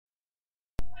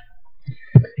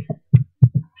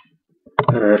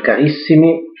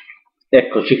Carissimi,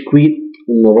 eccoci qui,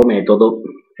 un nuovo metodo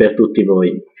per tutti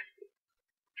voi.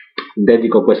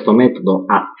 Dedico questo metodo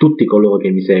a tutti coloro che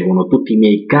mi seguono, tutti i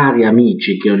miei cari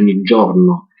amici che ogni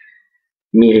giorno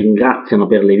mi ringraziano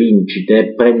per le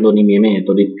vincite, prendono i miei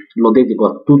metodi. Lo dedico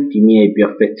a tutti i miei più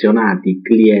affezionati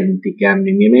clienti che hanno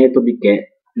i miei metodi,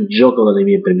 che giocano le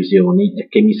mie previsioni e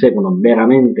che mi seguono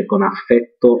veramente con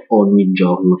affetto ogni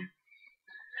giorno.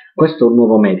 Questo è un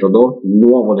nuovo metodo,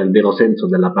 nuovo nel vero senso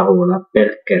della parola,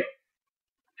 perché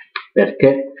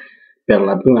per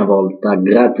la prima volta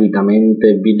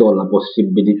gratuitamente vi do la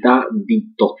possibilità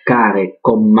di toccare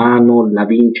con mano la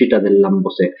vincita dell'ambo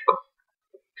secco.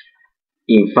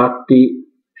 Infatti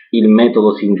il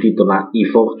metodo si intitola i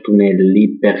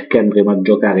fortunelli perché andremo a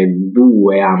giocare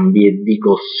due ambi, e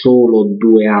dico solo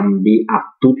due ambi,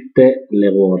 a tutte le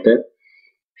ruote.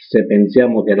 Se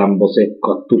pensiamo che l'ambo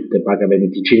secco a tutte paga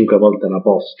 25 volte la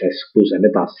posta, escluse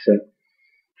le tasse,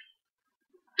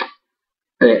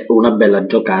 è una bella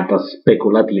giocata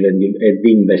speculativa e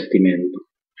di investimento.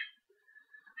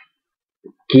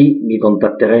 Chi mi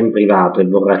contatterà in privato e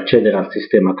vorrà accedere al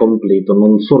sistema completo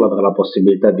non solo avrà la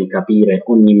possibilità di capire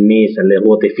ogni mese le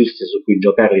ruote fisse su cui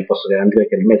giocare, vi posso garantire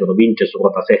che il metodo vince su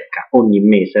ruota secca ogni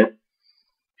mese.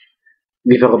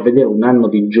 Vi farò vedere un anno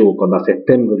di gioco da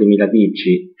settembre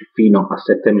 2010 fino a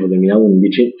settembre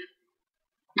 2011.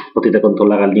 Potete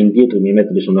controllare all'indietro, i miei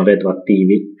metodi sono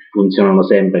retroattivi, funzionano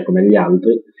sempre come gli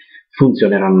altri,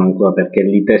 funzioneranno ancora perché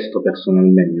li testo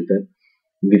personalmente.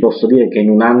 Vi posso dire che in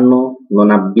un anno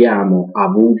non abbiamo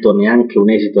avuto neanche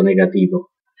un esito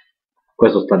negativo.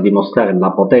 Questo sta a dimostrare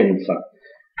la potenza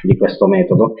di questo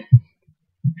metodo.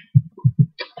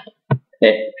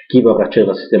 E chi vorrà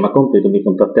accedere al sistema completo mi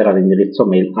contatterà all'indirizzo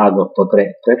mail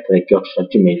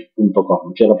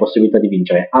ag8333@gmail.com. C'è la possibilità di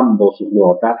vincere ambo su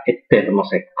ruota e terno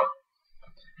secco.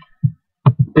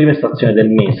 Prima stazione del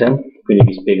mese, quindi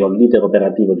vi spiego l'iter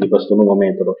operativo di questo nuovo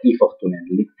metodo, i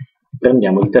fortunelli.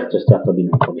 Prendiamo il terzo estratto di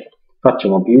Napoli,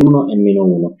 facciamo più 1 e meno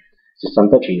 1,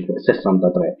 65,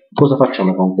 63. Cosa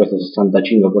facciamo con questo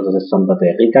 65 e questo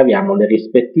 63? Ricaviamo le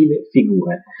rispettive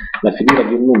figure. La figura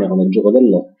di un numero nel gioco del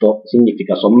lotto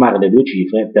significa sommare le due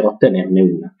cifre per ottenerne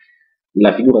una.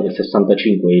 La figura del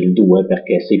 65 è il 2,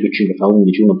 perché 6 più 5 fa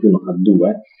 11, 1 più 1 fa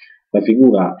 2. La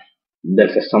figura del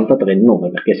 63 è 9,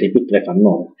 perché 6 più 3 fa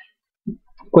 9.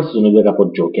 Questi sono i due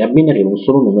capogiochi. Abbineremo un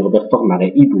solo numero per formare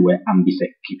i due ambi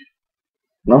secchi,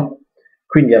 no?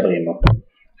 Quindi avremo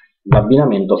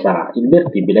l'abbinamento sarà il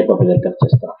vertibile proprio del terzo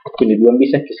estratto, quindi i due ambi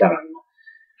secchi saranno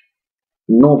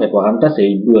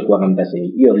 9,46,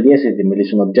 2,46. Io gli esiti me li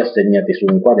sono già segnati su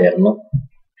un quaderno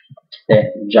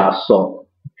e già so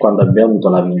quando abbiamo avuto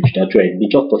la vincita, cioè il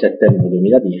 18 settembre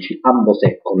 2010, ambo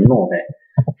secco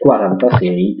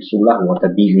 9,46 sulla ruota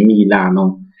di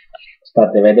Milano.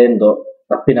 State vedendo,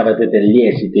 appena vedrete gli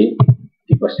esiti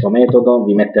di questo metodo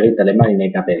vi metterete le mani nei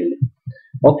capelli.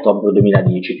 Ottobre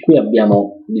 2010, qui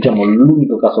abbiamo, diciamo,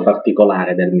 l'unico caso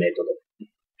particolare del metodo.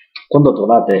 Quando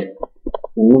trovate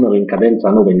un numero in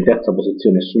cadenza 9 in terza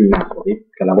posizione su Napoli,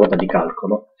 che è la ruota di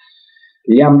calcolo,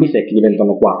 gli ambi secchi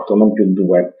diventano 4, non più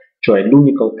 2, cioè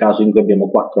l'unico caso in cui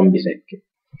abbiamo 4 ambi secchi,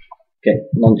 che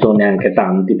non sono neanche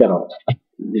tanti, però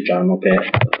diciamo che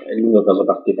è l'unico caso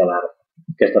particolare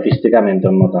che statisticamente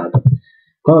ho notato.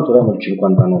 Quando troviamo il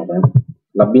 59,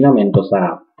 l'abbinamento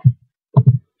sarà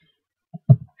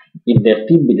il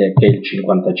vertibile, che è il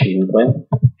 55,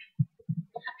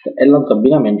 e l'altro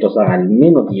abbinamento sarà il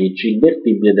meno 10, il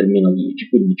vertibile del meno 10,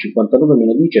 quindi 59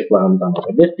 meno 10 è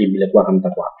 49, vertibile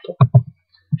 44.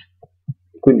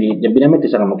 Quindi gli abbinamenti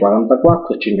saranno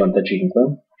 44 e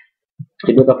 55,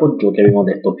 i due capogiochi abbiamo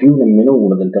detto più 1 e meno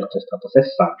 1 del terzo estratto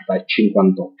 60 e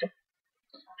 58.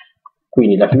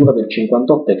 Quindi la figura del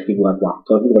 58 è figura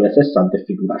 4, la figura del 60 è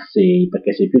figura 6,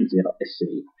 perché 6 più 0 è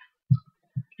 6.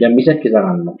 Gli ambisecchi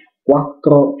saranno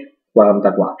 4,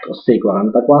 44, 6,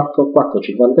 44, 4,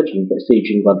 55, 6,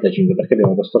 55, perché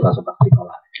abbiamo questo caso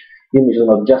particolare. Io mi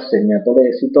sono già segnato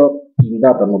l'esito, in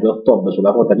data 9 ottobre sulla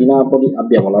ruota di Napoli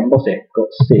abbiamo l'ambo secco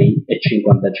 6 e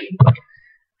 55.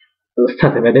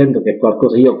 State vedendo che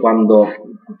qualcosa, io quando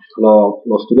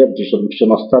l'ho studiato, ci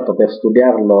sono stato per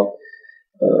studiarlo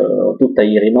tutta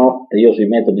ieri notte. Io sui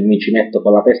metodi mi ci metto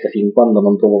con la testa fin quando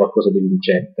non trovo qualcosa di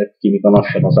vincente, chi mi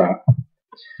conosce lo sa.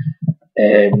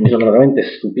 Mi sono veramente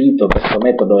stupito, questo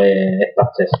metodo è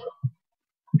pazzesco.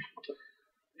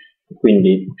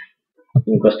 Quindi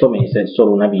in questo mese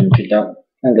solo una vincita,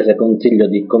 anche se consiglio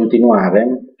di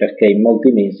continuare perché in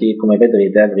molti mesi, come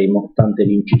vedrete, avremo tante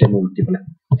vincite multiple.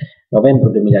 Novembre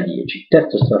 2010,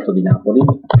 terzo estratto di Napoli,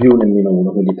 più 1 e meno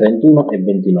 1, quindi 31 e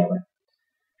 29.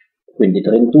 quindi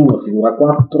 31 figura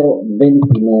 4,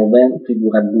 29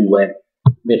 figura 2,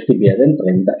 vertibile del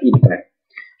 30 il 3.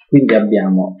 Quindi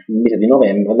abbiamo il mese di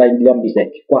novembre gli ambi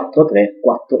secchi 4, 3,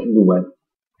 4, 2.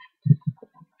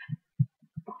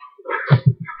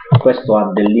 Questo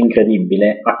ha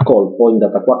dell'incredibile. A colpo, in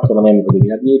data 4 novembre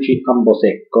 2010, ambo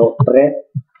secco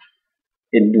 3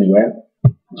 e 2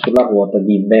 sulla ruota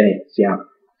di Venezia.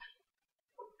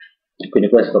 Quindi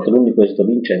questo è stato l'unico esito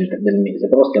vincente del mese,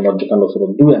 però stiamo giocando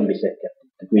solo 2 ambi secchi a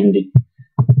tutte, quindi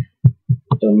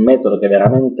è un metodo che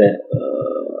veramente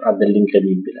ha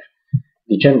dell'incredibile.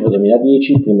 Dicembre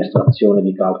 2010, prima estrazione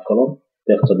di calcolo,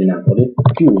 terzo di Napoli,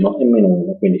 più 1 e meno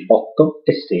 1, quindi 8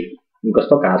 e 6. In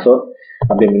questo caso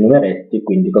abbiamo i numeretti,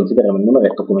 quindi consideriamo il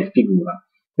numeretto come figura,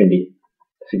 quindi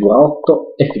figura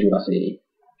 8 e figura 6.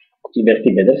 Il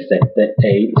vertibile del 7 è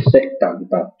il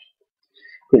 70.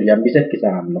 Quindi gli ambi secchi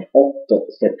saranno 8,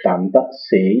 70,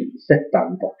 6,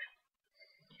 70.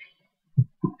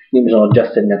 Io mi sono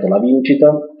già segnato la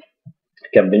vincita,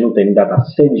 che è avvenuta in data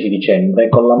 16 dicembre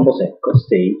con l'ambo secco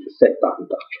 6,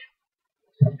 70.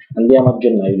 Andiamo a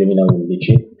gennaio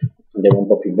 2011, andiamo un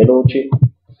po' più veloci.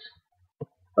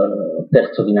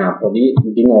 Terzo di Napoli,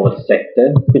 di nuovo il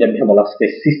 7, quindi abbiamo la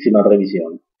stessissima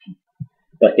previsione,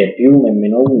 perché più 1 e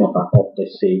meno 1 fa 8 e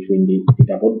 6, quindi i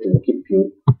capogiochi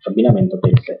più abbinamento che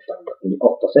il 70, quindi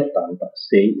 8, 70,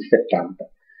 6,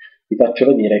 70. Vi faccio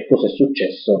vedere cosa è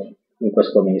successo in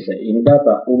questo mese. In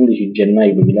data 11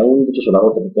 gennaio 2011 sulla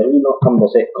ruota di Torino, ambo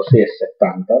secco 6 e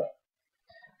 70,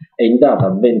 e in data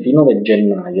 29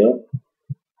 gennaio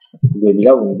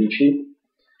 2011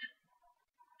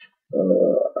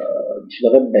 ci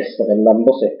dovrebbe essere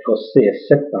l'ambo secco 6 e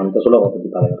 70 sulla ruota di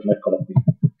Palermo, eccola qui.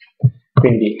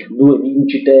 Quindi 2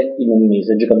 vincite in un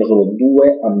mese, giocando solo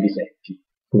 2 ambi secchi.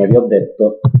 Come vi ho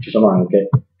detto, ci sono anche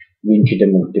vincite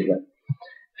multiple.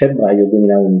 Febbraio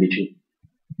 2011,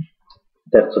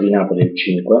 terzo di Napoli il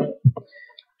 5,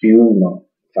 più 1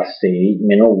 fa 6,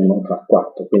 meno 1 fa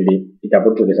 4, quindi i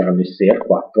capogiochi saranno il 6 e il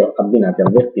 4 abbinati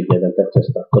al vertibile del terzo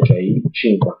estratto, cioè il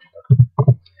 50.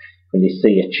 Quindi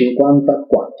 6 e 50,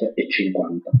 4 e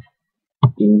 50.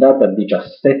 In data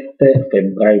 17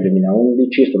 febbraio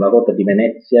 2011 sulla ruota di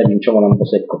Venezia vinciamo l'ambo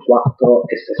secco 4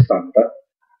 e 60,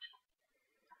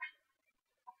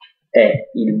 e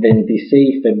il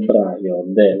 26 febbraio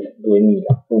del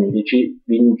 2011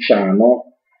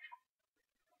 vinciamo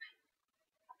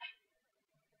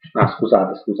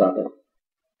scusate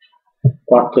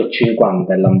 4 e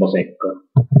 50 è l'ambo secco.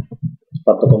 Ho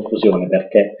fatto confusione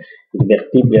perché il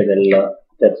vertibile del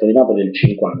terzo di Napoli è il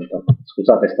 50,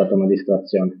 scusate, è stata una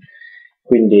distrazione.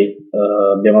 Quindi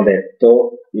abbiamo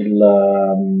detto il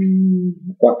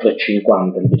 4 e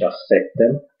 50 il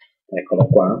 17, eccolo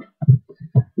qua,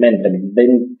 mentre il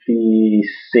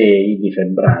 26 di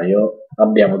febbraio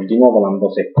abbiamo di nuovo l'ambo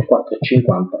secco 4 e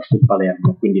 50 su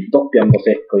Palermo, quindi doppio ambo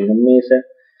secco in un mese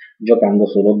giocando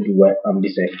solo 2 ambi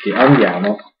secchi.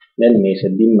 Andiamo nel mese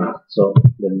di marzo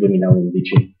del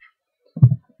 2011.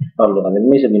 Allora, nel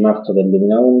mese di marzo del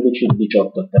 2011,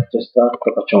 18 è terzo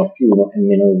estratto, facciamo più 1 e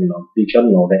meno 1,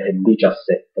 19 e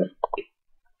 17.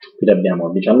 Quindi abbiamo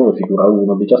 19 figura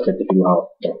 1, 17 figura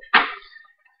 8.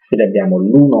 Quindi abbiamo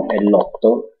l'1 e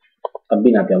l'8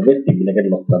 abbinati al vertibile che è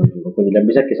l'81. Quindi gli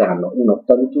ambi secchi saranno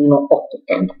 1,81,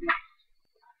 8,81.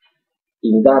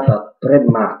 In data 3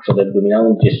 marzo del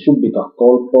 2011 e subito a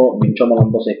colpo vinciamo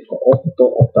l'ambo secco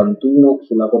 8,81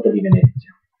 sulla ruota di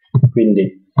Venezia.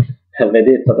 Quindi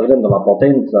vedete, state vedendo la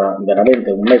potenza,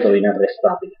 veramente un metodo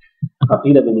inarrestabile.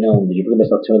 Aprile 2011, prima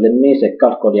stazione del mese,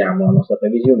 calcoliamo la nostra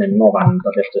previsione 90,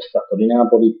 terzo estratto di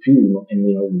Napoli, più 1 e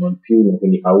meno 1, il più 1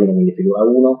 quindi fa 1, quindi figura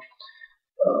 1,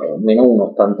 meno 1,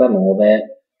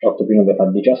 89, 8 più 9 fa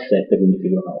 17, quindi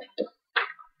figura 8.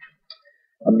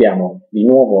 Abbiamo di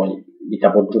nuovo i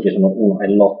capogiochi sono 1 e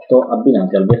l'8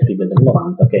 abbinati al vertibile del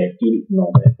 90 che è il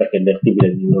 9, perché il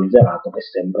vertibile di uno zerato è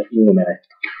sempre il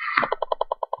numeretto.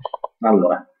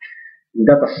 Allora, in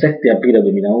data 7 aprile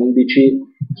 2011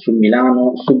 su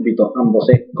Milano subito ambo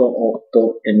secco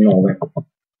 8 e 9.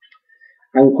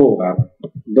 Ancora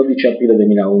 12 aprile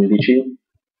 2011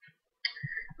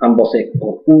 ambo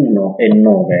secco 1 e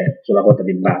 9 sulla ruota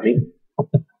di Bari,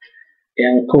 e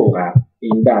ancora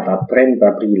in data 30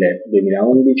 aprile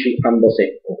 2011 ambo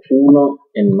secco 1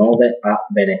 e 9 a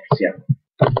Venezia.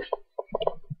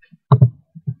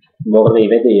 Vorrei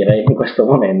vedere in questo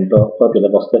momento proprio le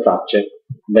vostre facce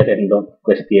vedendo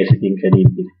questi esiti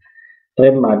incredibili.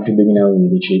 3 maggio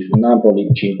 2011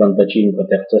 Napoli 55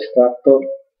 terzo estratto,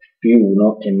 più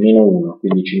 1 e meno 1,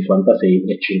 quindi 56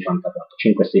 e 54.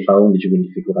 5 e 6 fa 11,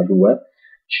 quindi figura 2,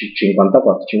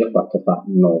 54, 54 fa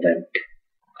 9.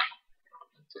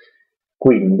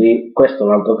 Quindi questo è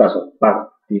un altro caso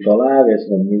particolare,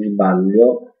 se non mi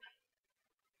sbaglio,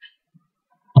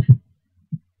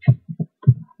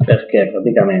 perché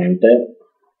praticamente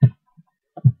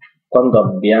quando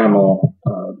abbiamo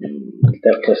il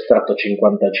terzo estratto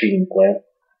 55,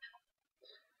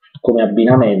 come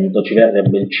abbinamento ci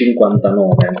verrebbe il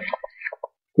 59,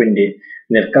 quindi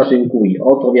nel caso in cui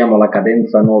o troviamo la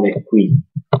cadenza 9 qui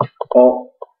o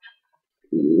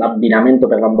l'abbinamento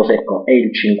per l'ambo secco è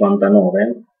il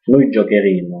 59, noi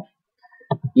giocheremo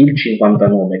il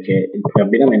 59 che è il primo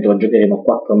abbinamento, lo giocheremo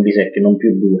 4 ambi secchi, non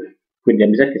più 2, quindi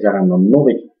ambi secchi saranno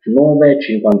 9, 9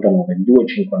 59, 2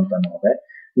 59,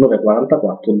 9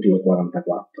 44, 2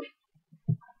 44,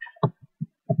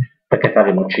 perché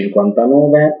faremo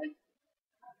 59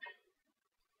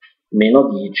 meno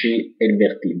 10 è il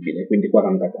vertibile, quindi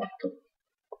 44.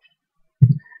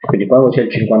 Quindi quando c'è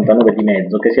il 59 di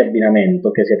mezzo, che sia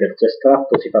abbinamento, che sia terzo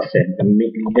estratto, si fa sempre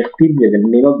il vertibile del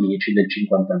meno 10 del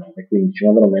 59, quindi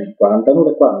 59,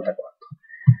 49 e 44.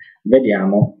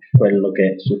 Vediamo quello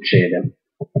che succede.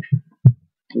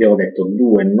 Abbiamo detto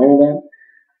 2 e 9,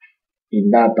 in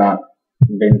data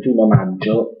 21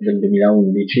 maggio del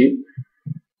 2011,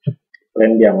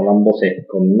 prendiamo l'ambo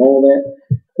secco 9,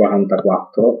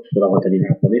 44 sulla ruota di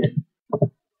Napoli,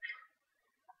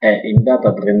 e in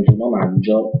data 31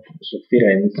 maggio su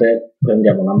Firenze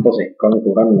prendiamo l'ambo secco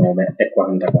ancora 9 e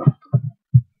 44.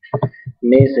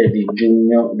 Mese di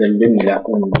giugno del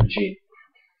 2011.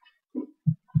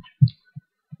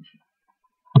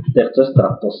 Terzo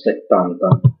estratto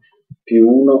 70 più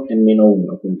 1 e meno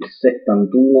 1, quindi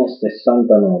 71,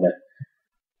 69.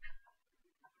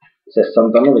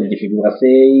 69 di figura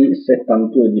 6,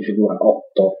 71 di figura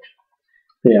 8.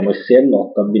 Vediamo il 6 e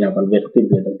l'8 abbinato al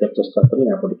vertibile del terzo estratto di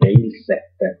Napoli, che è il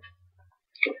 7.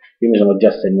 Io mi sono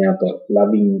già segnato la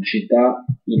vincita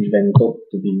il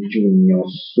 28 di giugno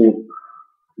su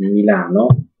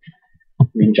Milano,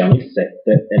 vinciamo il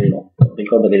 7 e l'8.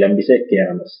 Ricordo che gli ambi secchi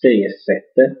erano 6 e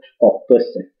 7, 8 e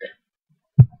 7.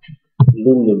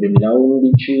 Luglio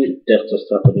 2011, terzo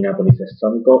estratto di Napoli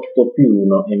 68, più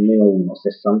 1 e meno 1,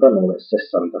 69 e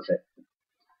 67.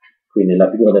 Quindi la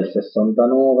figura del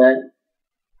 69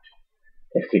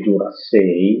 è figura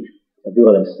 6, la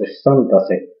figura del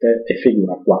 67 è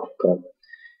figura 4.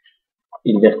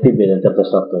 Il vertibile del terzo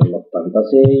estratto è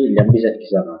l'86, gli ambi secchi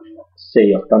saranno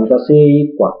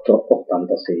 6,86,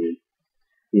 4,86.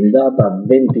 In data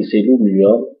 26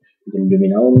 luglio del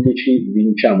 2011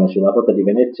 vinciamo sulla ruota di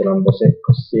Venezia l'ambo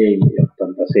secco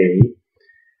 6,86,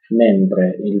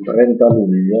 mentre il 30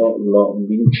 luglio lo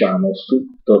vinciamo su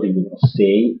Torino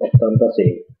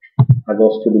 6,86.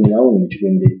 Agosto 2011,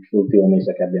 quindi l'ultimo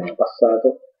mese che abbiamo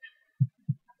passato,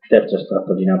 terzo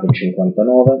estratto di Napoli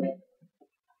 59.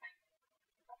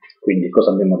 Quindi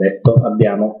cosa abbiamo detto?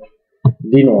 Abbiamo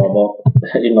di nuovo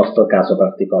il nostro caso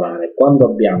particolare. Quando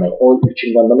abbiamo o il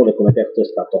 59 come terzo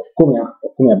estratto come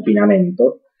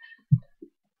abbinamento,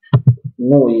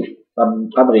 noi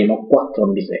avremo 4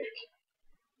 ambi secchi.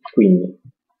 Quindi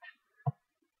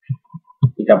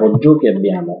i capogiochi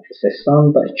abbiamo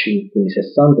 60 e 5, quindi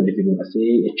 60 di figura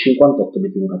 6 e 58 di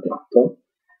figura 4,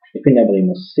 e quindi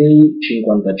avremo 6,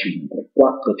 55,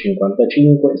 4,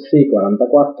 55, 6,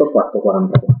 44, 4,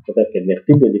 44, perché il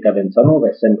vertibile di cadenza 9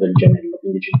 è sempre il gemello,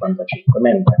 quindi 55,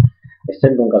 mentre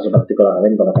essendo un caso particolare,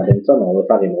 avendo la cadenza 9,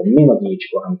 faremo meno 10,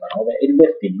 49 e il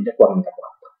vertibile 44.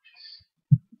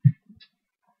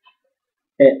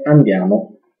 E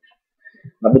andiamo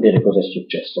a vedere cosa è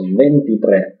successo.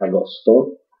 23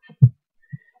 agosto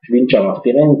vinciamo a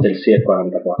Firenze il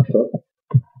 6,44.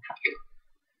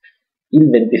 Il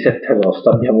 27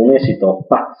 agosto abbiamo un esito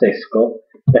pazzesco,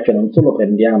 perché non solo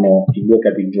prendiamo i due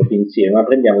capigiochi insieme, ma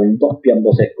prendiamo un doppio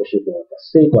ambo secco su ruota,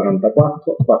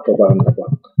 6,44,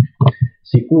 4,44.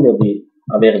 Sicuro di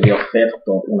avervi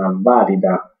offerto una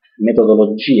valida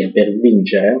metodologia per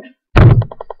vincere,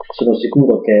 sono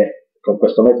sicuro che con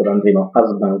questo metodo andremo a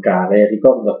sbancare.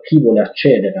 Ricordo a chi vuole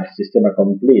accedere al sistema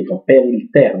completo per il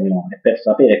terno e per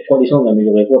sapere quali sono le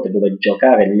migliori ruote dove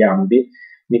giocare gli ambi,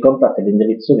 mi contatta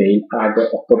all'indirizzo mail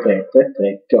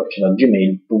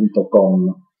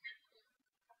ag8333@gmail.com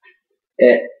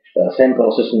e sempre lo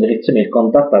stesso indirizzo mail,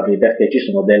 contattatemi perché ci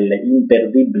sono delle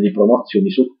imperdibili promozioni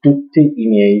su tutti i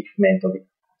miei metodi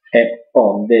e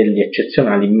ho degli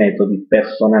eccezionali metodi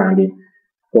personali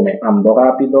come ambo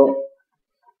rapido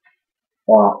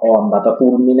o ambata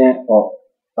fulmine o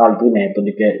altri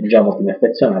metodi che già molti miei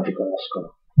affezionati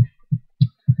conoscono.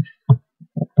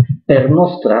 Per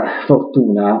nostra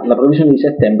fortuna la previsione di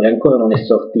settembre ancora non è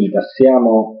sortita, ci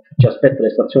aspetta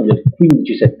l'estrazione del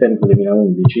 15 settembre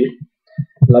 2011,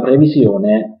 la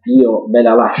previsione io ve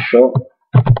la lascio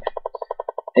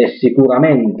e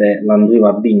sicuramente l'andremo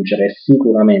a vincere,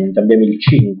 sicuramente abbiamo il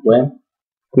 5,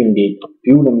 quindi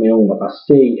più 1 e meno 1 fa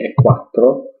 6 e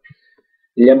 4,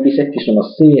 gli ambi secchi sono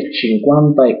 6 e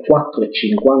 50 e 4 e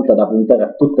 50 da puntare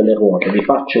a tutte le ruote. Vi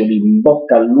faccio un in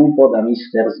bocca al lupo da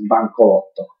mister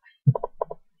Sbancolotto.